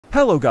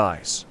Hello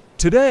guys,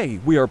 today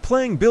we are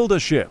playing Build a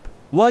Ship.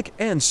 Like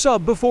and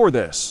sub before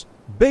this.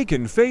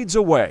 Bacon fades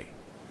away.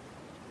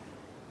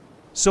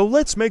 So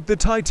let's make the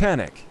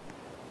Titanic.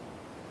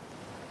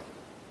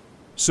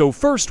 So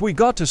first we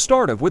got to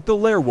start off with the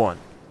layer 1.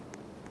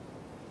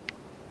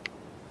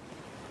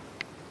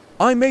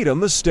 I made a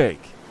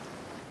mistake.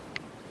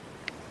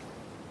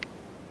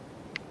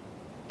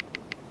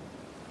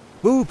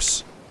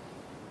 Oops.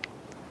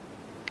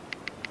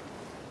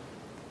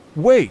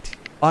 Wait,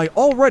 I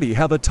already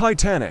have a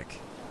Titanic.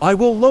 I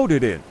will load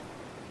it in.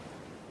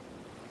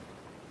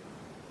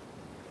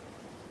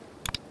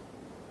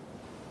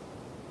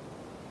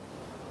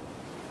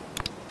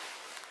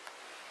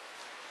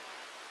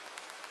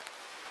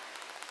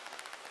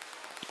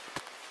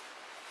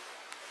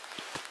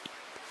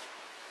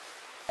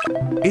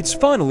 It's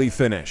finally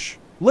finished.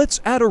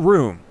 Let's add a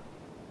room.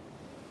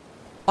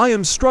 I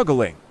am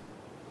struggling.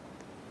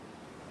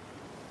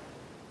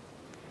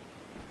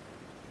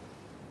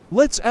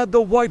 Let's add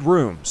the white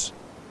rooms.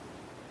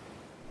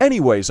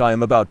 Anyways, I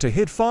am about to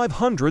hit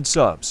 500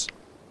 subs.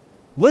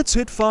 Let's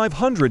hit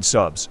 500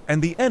 subs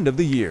and the end of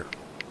the year.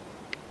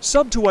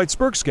 Sub to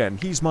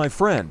Whitesperkscan, he's my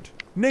friend.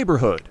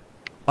 Neighborhood.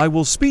 I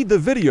will speed the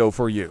video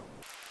for you.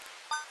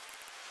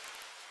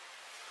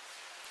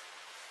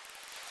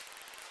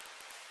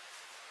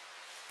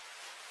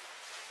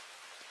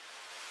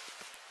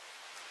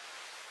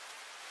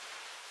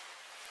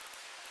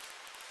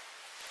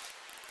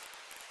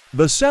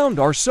 The sound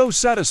are so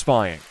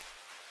satisfying.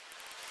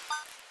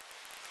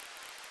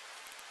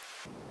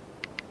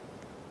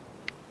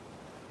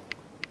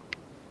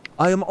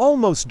 I am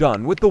almost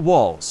done with the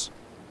walls.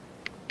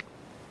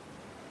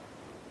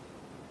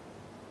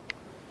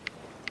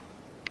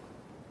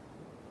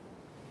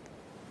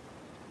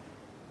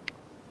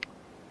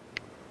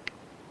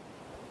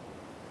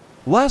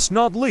 Last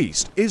not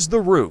least is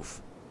the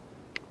roof.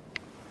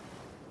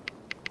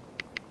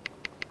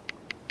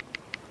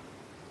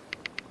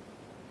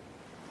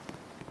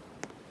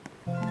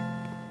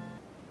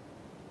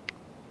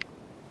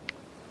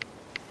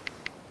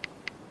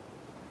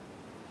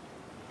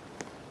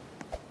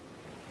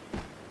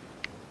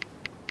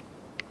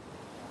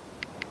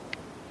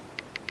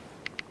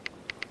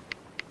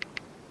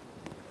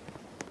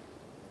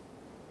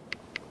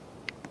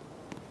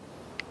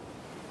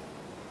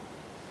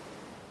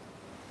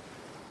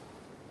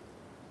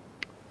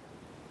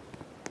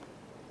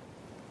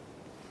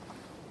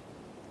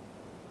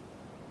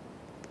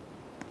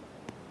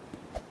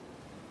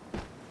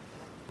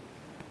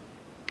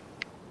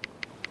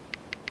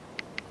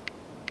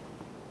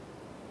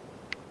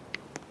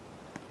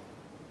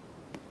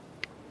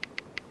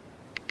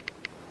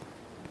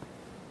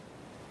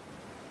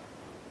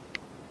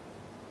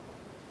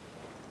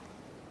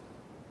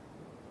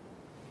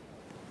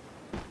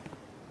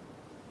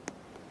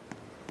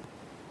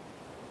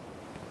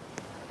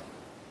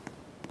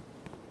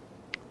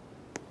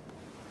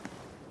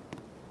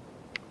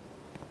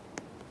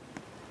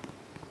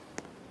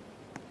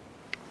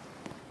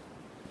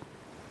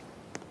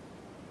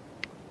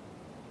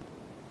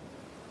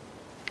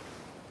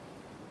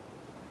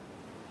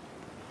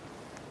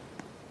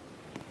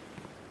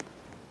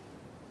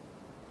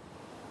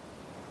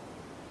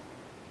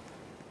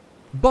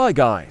 Bye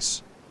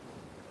guys.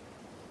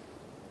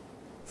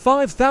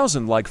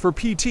 5,000 like for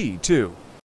PT too.